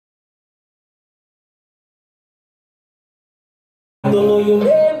your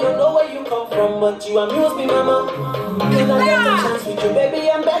name, don't know where you come from, but you amuse me, mama. Can I get a chance with you, baby?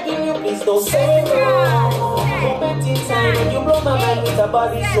 I'm begging you, please don't say no. Moment in time, and you blow my mind with a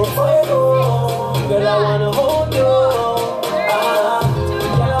body so fuego. Girl, I wanna hold you. Girl,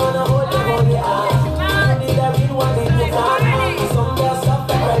 I wanna hold you. You need a real one in your heart. Some girls soft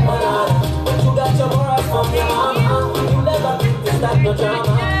like ripe banana, but you got your morals from your mama. You never think this like no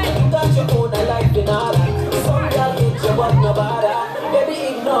drama. You got your own life in all. Some girls hit you but no bother. Baby,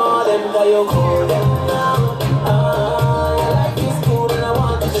 ignore them, cause you're cool them now. Your life is cool and I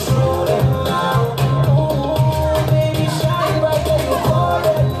want you to screw them now. Ooh, baby, shine bright and you call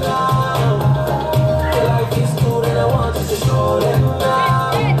them now. Your life is cool and I want you to show them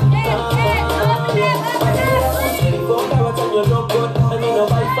now. 24 carats and you look good. I mean, no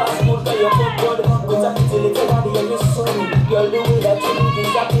buy fast food cause you look good. With a pretty little body and you son. Girl, the way that you live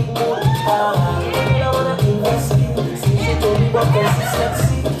is a big mood. I wanna invest in. See, she told me about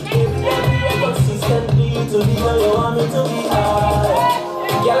consistency. Baby, I'll be consistently to be where you want me to be.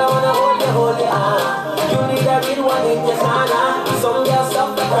 Girl, I wanna hold you, you need a real one in your corner. Some girls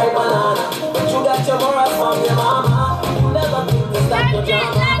soft like ripe banana, but you got your morals from your mama. You never think this like no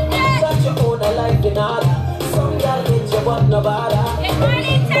drama. You got your own life in order. Some girls hit you but no bother.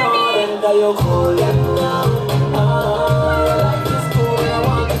 Baby, ignore them, cause you're cool them now. Your life is cool and I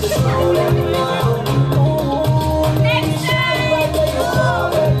want you to show them now. Ooh, baby, shine bright and you call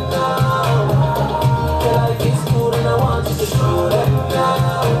them now. Your life is cool and I want you to show them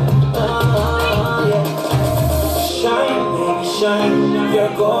now. Yeah. Shine, baby, shine.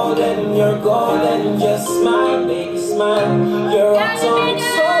 You're golden, just smile, baby, smile. Your atomic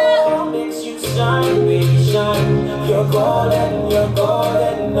soul makes you shine, baby, shine. You're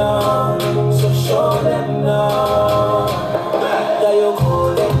golden now. So show them now that you're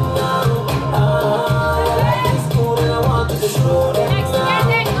golden now. Your life is cool and I want you to show them now.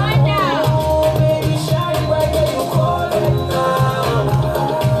 Oh, baby, shine bright and you call them now.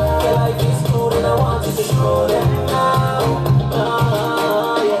 Your life is cool and I want you to show them now.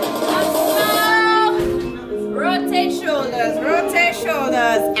 Yeah. Rotate shoulders, rotate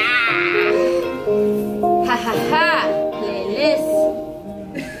shoulders. Ha ha ha. Playlist.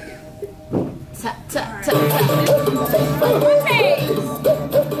 Ta ta ta ta.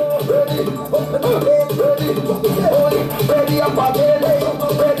 Ready up again,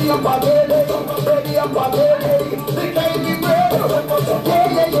 ready up again, ready up again. The kind of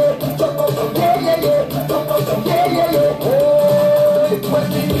bread, yeah. When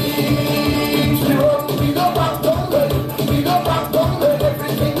we meet, we go back down,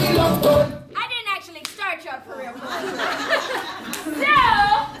 everything we love done. I didn't actually start your career. So,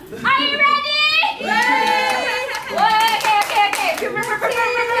 are you ready? Okay.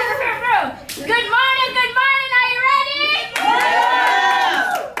 Good morning, are you ready?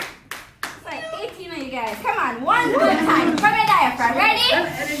 It's like 18 of you guys. Come on, one good time. From your diaphragm. Ready? Are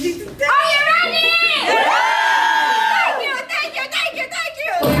you ready? Thank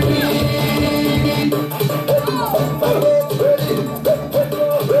you.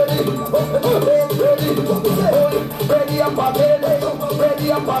 Ready up again,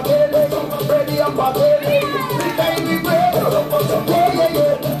 ready up again. The kind of bread, yeah.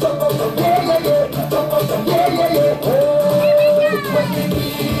 When we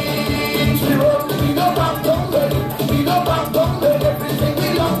meet, we go back down, everything we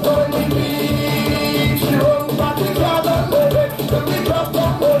love done. We meet, but we can't done, when we drop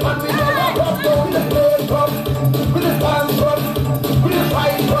down, and we never drop down. The play drum, with the band drum, with the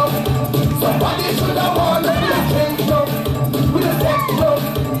fight drum. Somebody should have won with the drink drum, with the sex drum,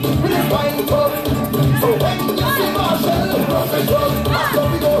 with the wine drum. So when you see Marshall, rough and drum, after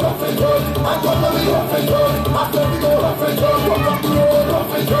we go rough and drum, after we go rough and drum, after we go rough and drum,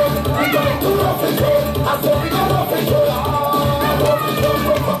 rough and drum, we going to rough and drum, after we go rough and drum, rough and drum,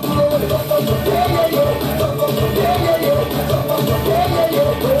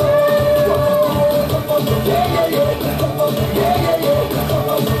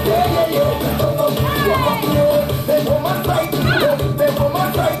 The woman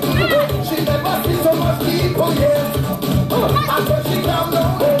frightened, she never see so much people yet. I said she calm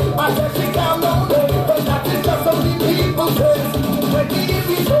down, but that is just how the people say. When the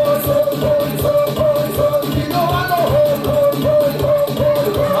evening goes so, you know I know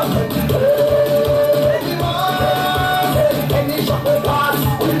I said, any shop we pass,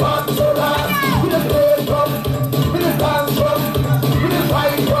 we pass.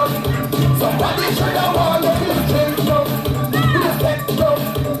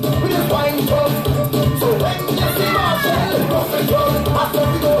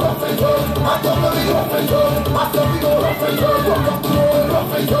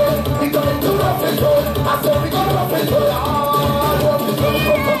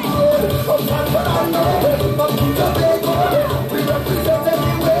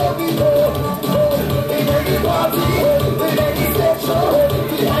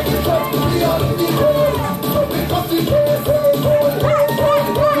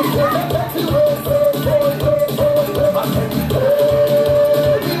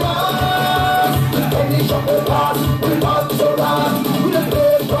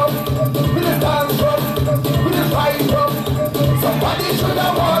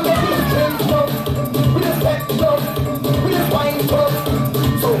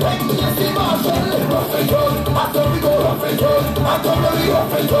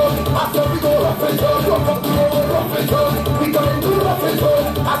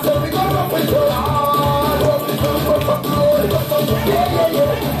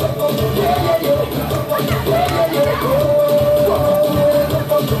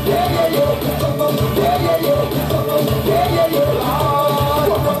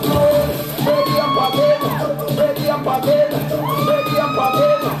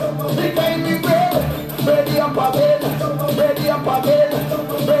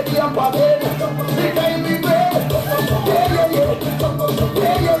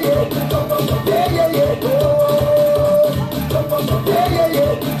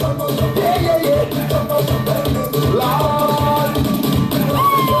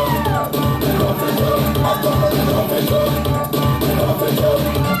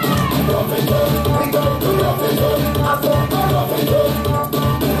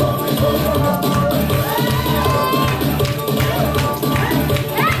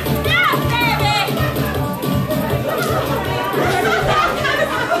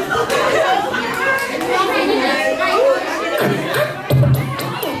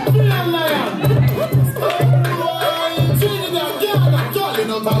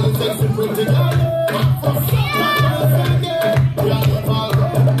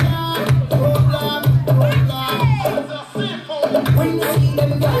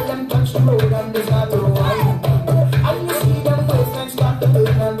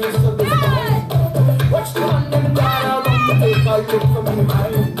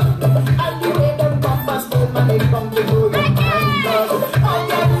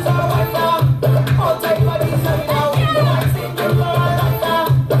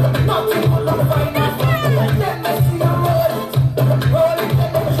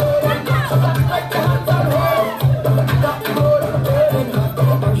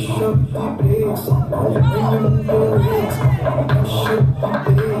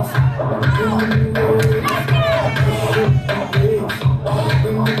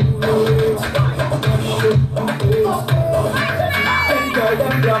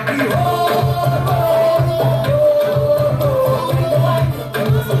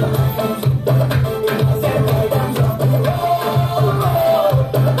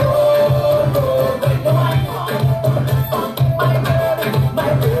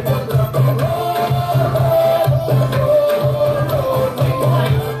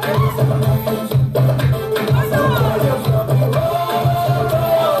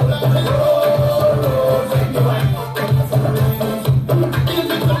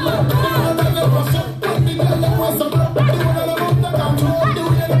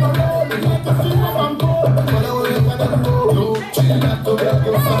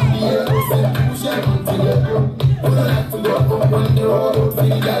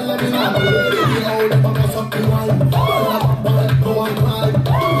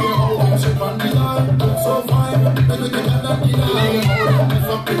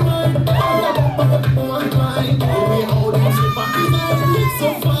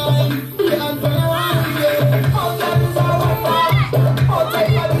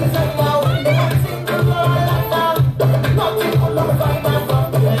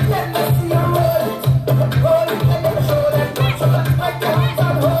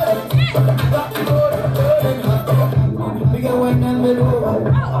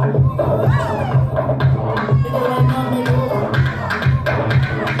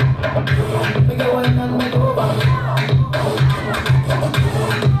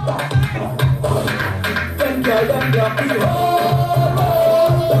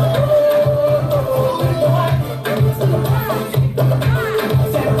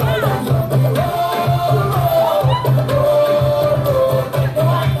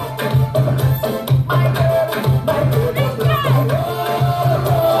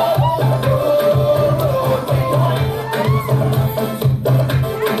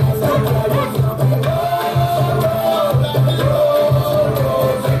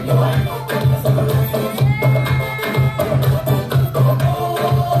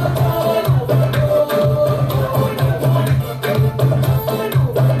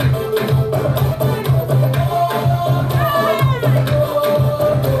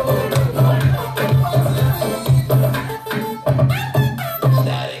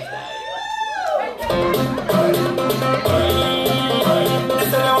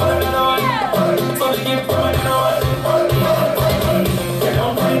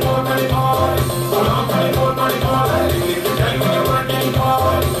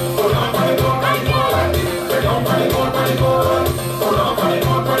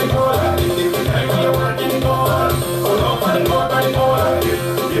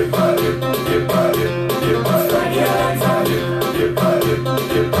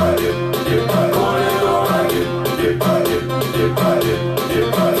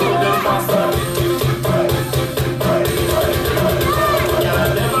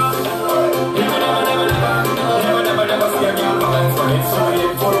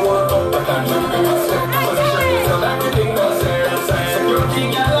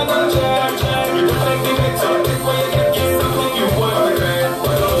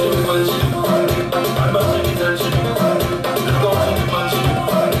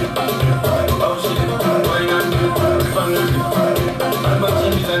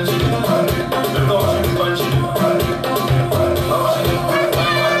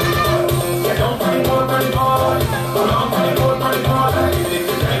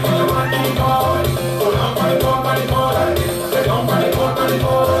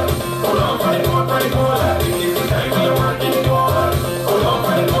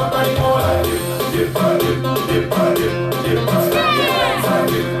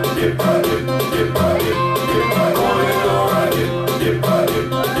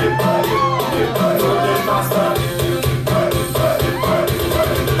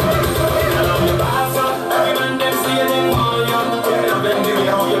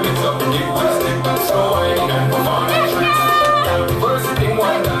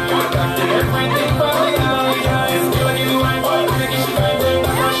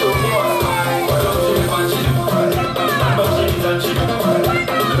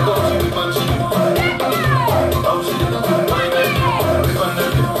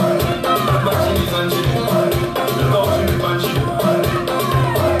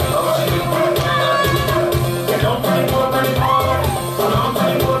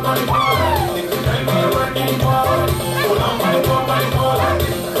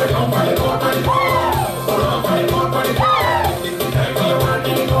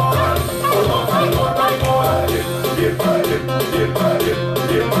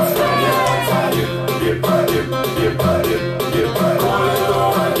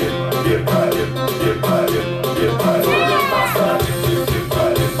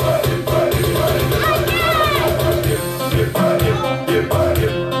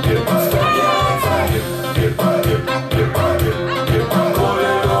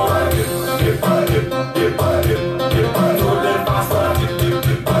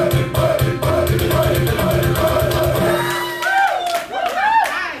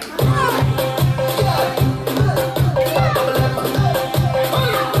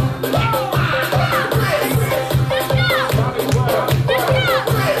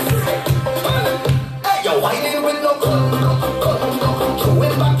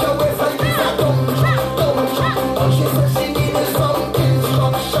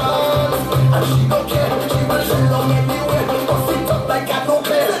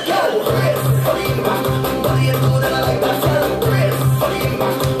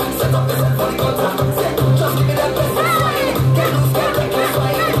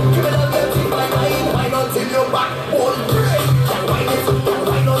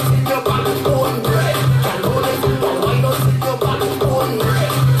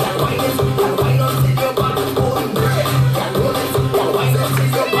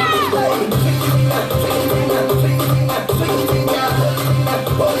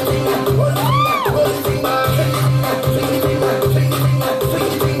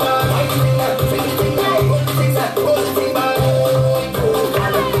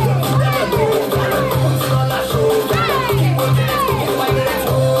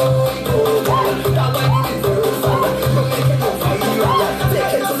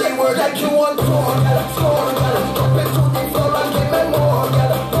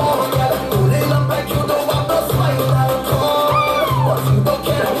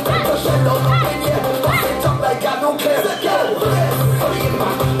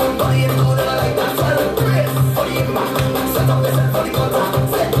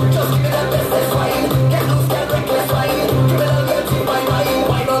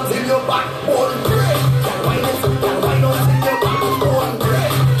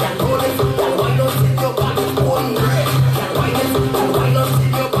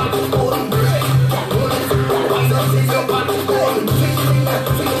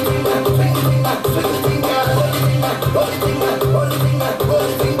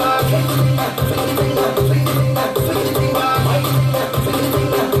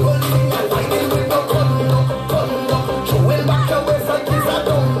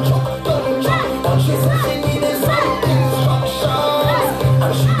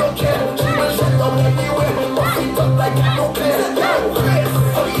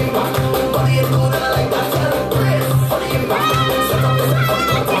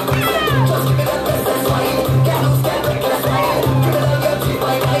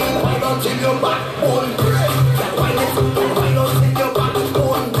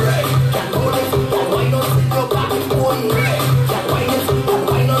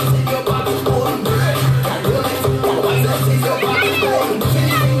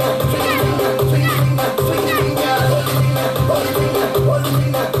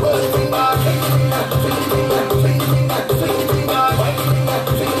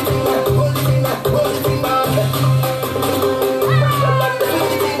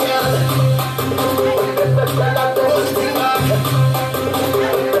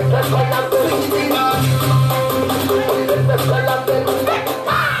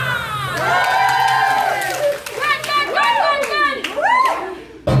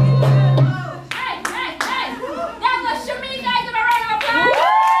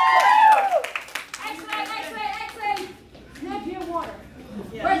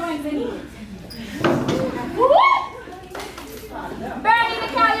 Burning the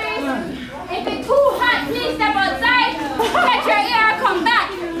calories. If it's too hot, please step outside. Catch your air and come back.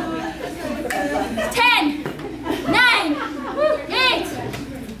 10, 9, 8,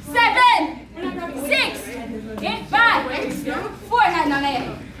 7, 6, 5, 4,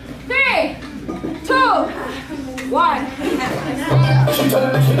 3, 2, 1. She tell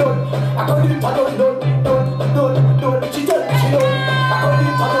me she done. I got it, I done. She tell me she done. I got it,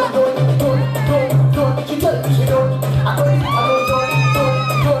 I done. She tell me she done. I got it, I done.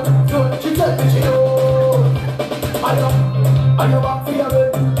 She tell me she done. I am back for your bed.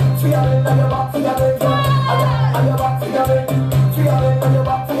 I am back for your bed. I am back for your bed. I am back for your bed. I am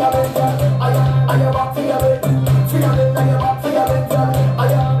back for your bed. I am back for your bed. I am back for your bed. I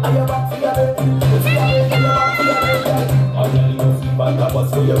am back for your bed. But I was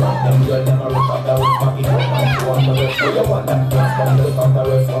for your rock, and you're never a fuck that was fucking up. You want the rest for your one, that plus one, the fuck the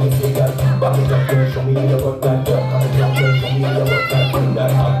rest for me, say that. Back it up there, show me how you work that girl. Come and jump there, show me how you work that girl.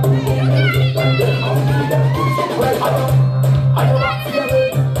 That hot boom, boom, now you just like that. How do that do so well? I am back for your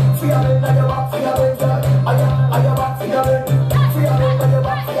bed. I am back for your bed. I am back for your bed. I am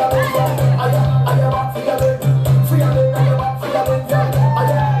back for your bed. I am back for your bed. I am back for your bed.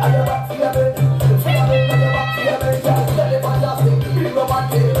 I am back for your bed.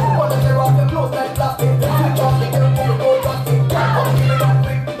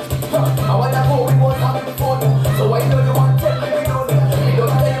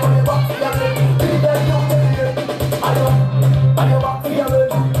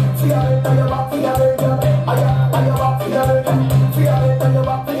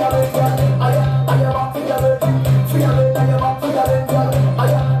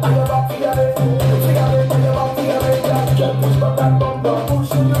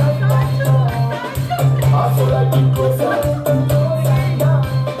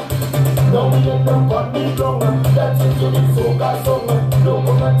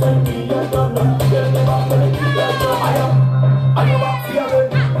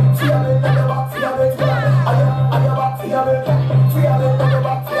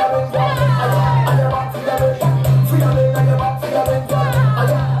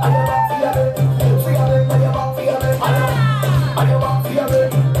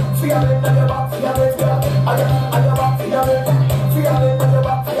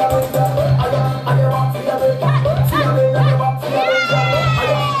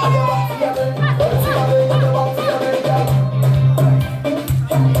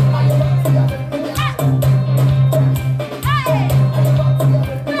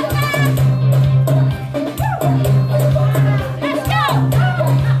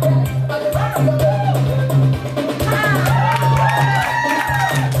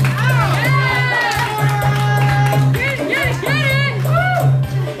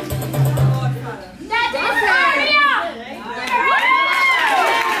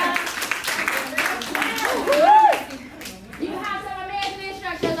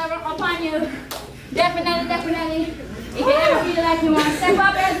 Definitely. If you ever feel like you want to step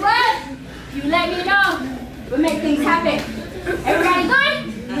up as well, you let me know. We'll make things happen. Everybody good?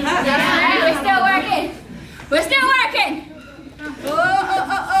 Yeah, we're still working. We're still working. Oh.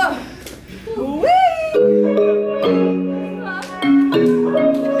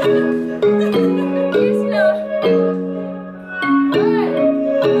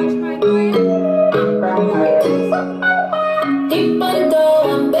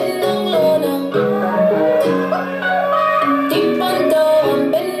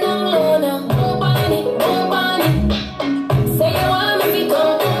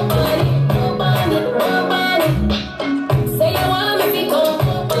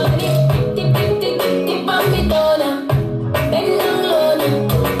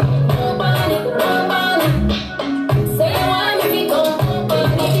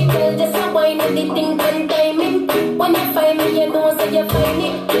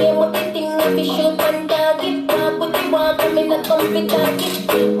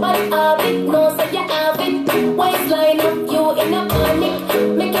 But I bit no say you have it. Waistline up you in a panic.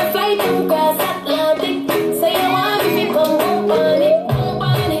 Make you fly to grass Atlantic. Say you want me to come move on it, move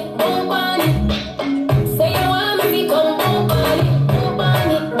on it, move on it. Say you want me to come move on it, move on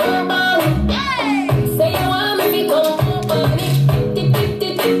it, move on it. Say you want me to come move on it.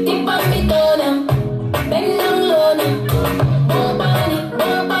 Tip on me down, bend down low now. Move on it,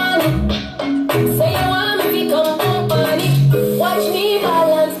 move on it. Say you want me to come move on it. Watch me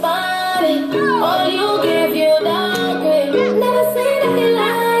balance body.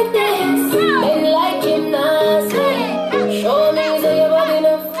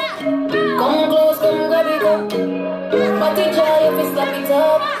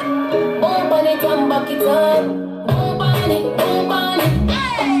 Boom on it and back it up. Boom on it, boom on it.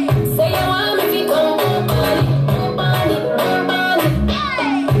 Say you want me to come, boom on it, boom on it, boom on it.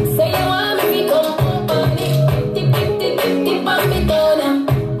 Say you want me to come, boom on it. Tip, tip, tip, tip, tip on me down.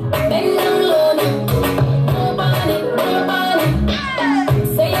 Bend down low now. Boom on it, boom on it.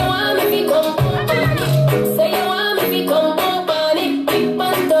 Say you want me to come, boom on it. Say you want me to come, boom on it. Tip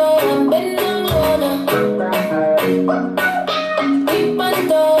on down, bend down low now. Tip on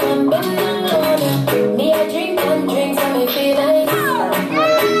down, bend down low now. Me a drink and drink so me feel nice.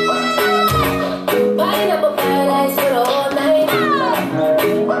 Pineapple paradise for the whole night.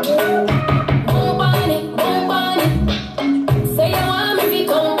 Boom on it, boom on it. Say you want me to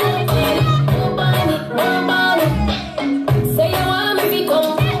come, boom on it, boom on it, boom on it. Say you want me to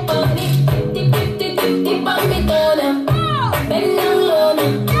come, boom on it. Tip, tip, tip, tip, tip on me down now. Bend down low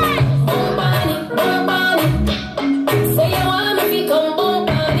now. Boom on it, boom on it. Say you want me to come, boom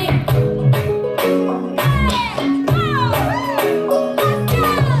on it.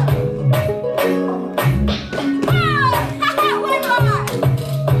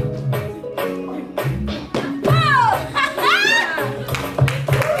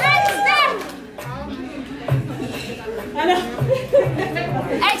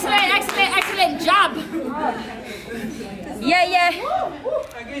 Excellent, excellent, excellent job. Yeah.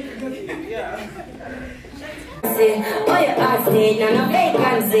 Oh, your heart stayed, now no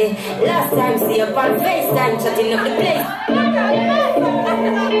vacancy. Last time, see you on FaceTime, chatting up the place.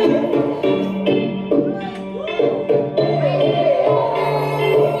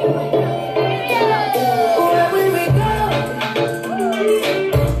 Where will we go?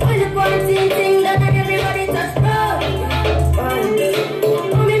 When the quarantine thing done and everybody touch road.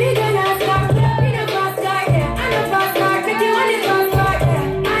 How many gonna start? In a fast car, yeah. I know fast car, take you on the fast car, yeah.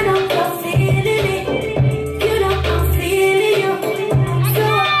 I know you're feeling it. You know I'm feeling you. So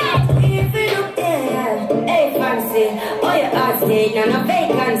I'm keeping up, yeah. Hey, fancy, oh, your heart stayed, now no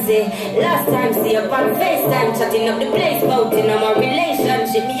vacancy. Last time, see you on FaceTime, chatting up the place, boating on my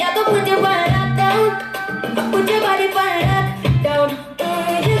relationship. Me, I go put you on lockdown. Put your body on lockdown.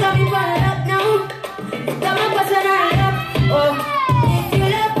 You got me on lock now. Got my person on lock. Oh, if you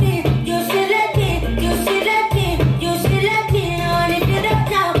love me, you should let me. You should let me. You should let me know. And if you don't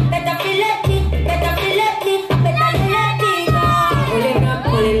now, better feel let me. Better feel let me. Better you let me go. Pulling up,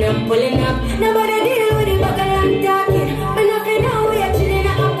 pulling up, pulling up. Nobody deal with the buckle and talking. But nothing now, we are chilling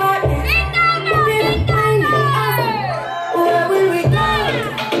at apartment. Where will we go?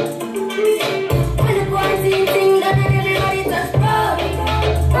 When the quarantine thing done and everybody touch road.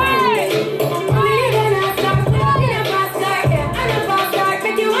 How many gonna start? In a fast car, yeah. I know fast car,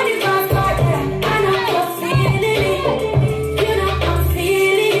 make you on the fast car, yeah. I know you're feeling it. You know I'm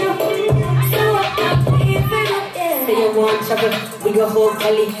feeling you. So I'm keeping up, yeah. Say you want trouble, we go whole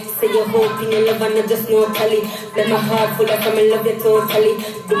Cali. Say you hope in your love and not just no tally. Let my heart full of from love you totally.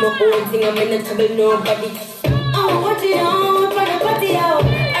 Do my own thing, I'm in a trouble, nobody. Oh, what you know, for the party out. I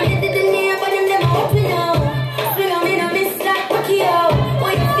did it in here, but them out me now. Swing on me, no miss like Pacquiao.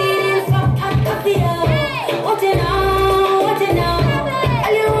 What you feeling from hot coffee out? What you know, what you know.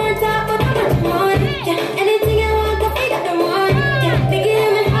 All you want talk about how much money. Yeah, anything you want, go figure the money. Yeah, make it in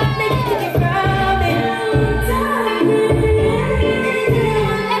my heart, make it take it from me.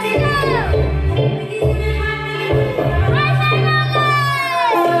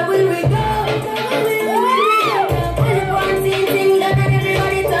 Where will we go? When the quarantine thing done and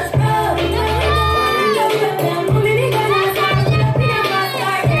everybody touch road. How many gonna start? In a fast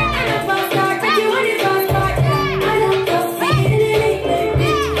car, yeah. I know fast car, take you on the fast car, yeah. I know you're feeling it.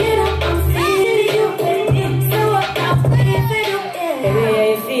 You know I'm feeling you. So what I'm feeling you, yeah. Baby, are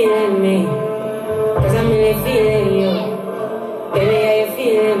you feeling me? 'Cause I'm really feeling you. Baby, are you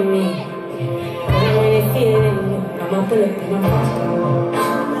feeling me? 'Cause I'm really feeling you. I'ma pull up in my fast car.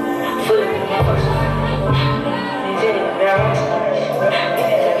 Pull up in my fast car.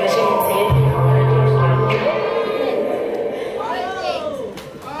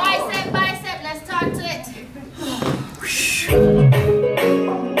 Bicep, let's talk to it.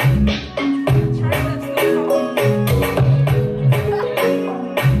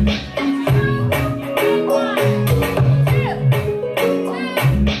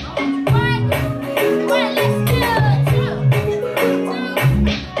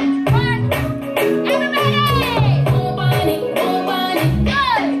 Everybody!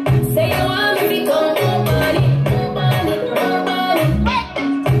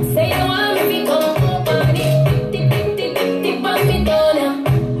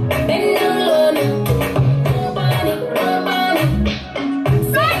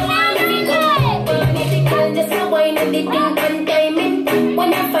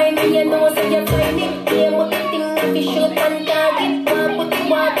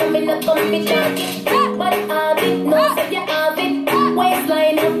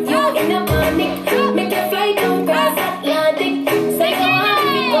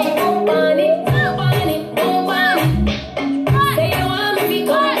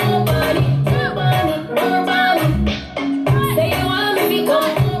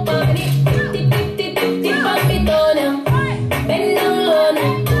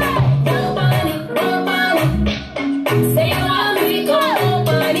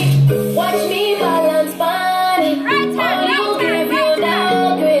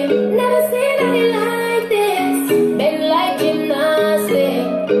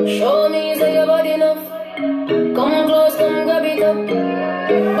 Come close, come grab it up.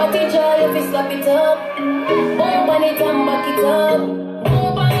 Body jar, if you slap it up. Bump on it and back it up.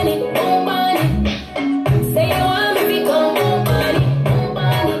 Bump on it, bump on it. Say you want me, we come bump on it. Bump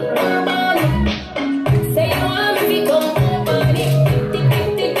on it, bump on it. Say you want me, we come bump on it. Tip, tip,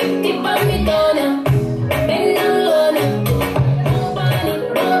 tip, tip, tip on me down now. Bend down low now. Bump on it,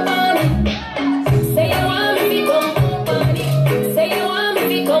 bump on it. Say you want me, we come bump on it. Say you want me,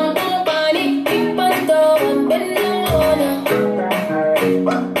 we come bump on it. Tip on down and bend down low now. Tip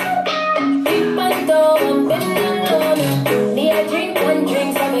on down and bend down low now. Me a drink one drink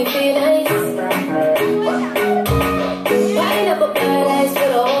so me feel nice. Wine up a paradise for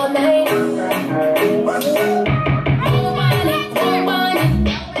the whole night. Bump on it, bump on it.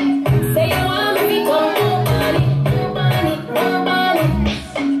 Say you want me, we come bump on it. Bump on it, bump on it.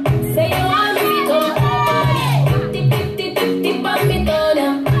 Say you want me, we come bump on it. Tip, tip, tip, tip, tip on me down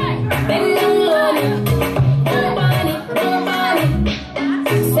now. Bend down low now. Bump on it, bump on it.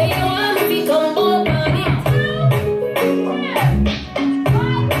 Say you want me, we come bump on it.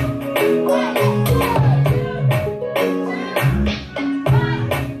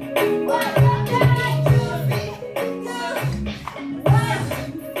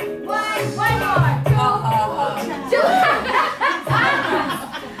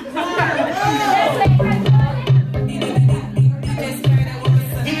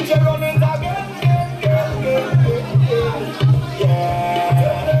 DJ run it again,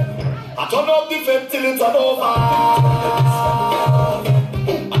 yeah. I turn up the vent till it's all over.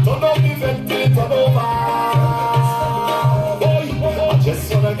 I turn up the vent till it's all over. Boy, I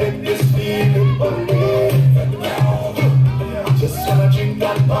just wanna get this feeling only. I just wanna drink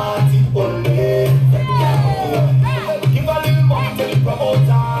and party only. Give a little money to the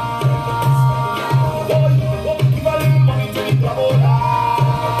promoter. Boy, give a little money to the promoter.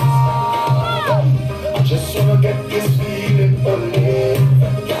 I just wanna get this feeling only.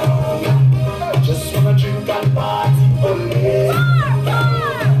 I just wanna drink and party only.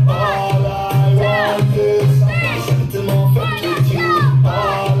 All I want is a little more fun with you.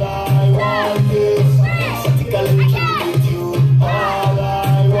 All I want is to take a little drink with you. All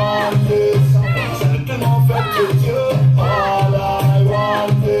I want is a little more fun with you. All I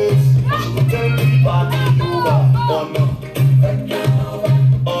want is to tell me party over. Oh no.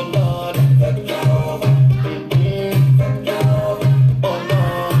 Oh Lord.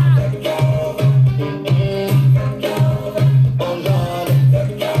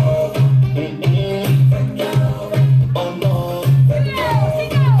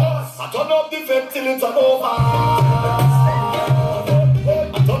 Till it's all over.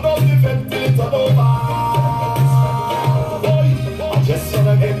 I turn up the vent till it's all over. Boy, I just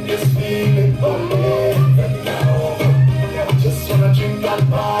wanna get this feeling only. I just wanna drink and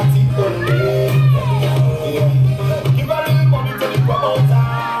party only.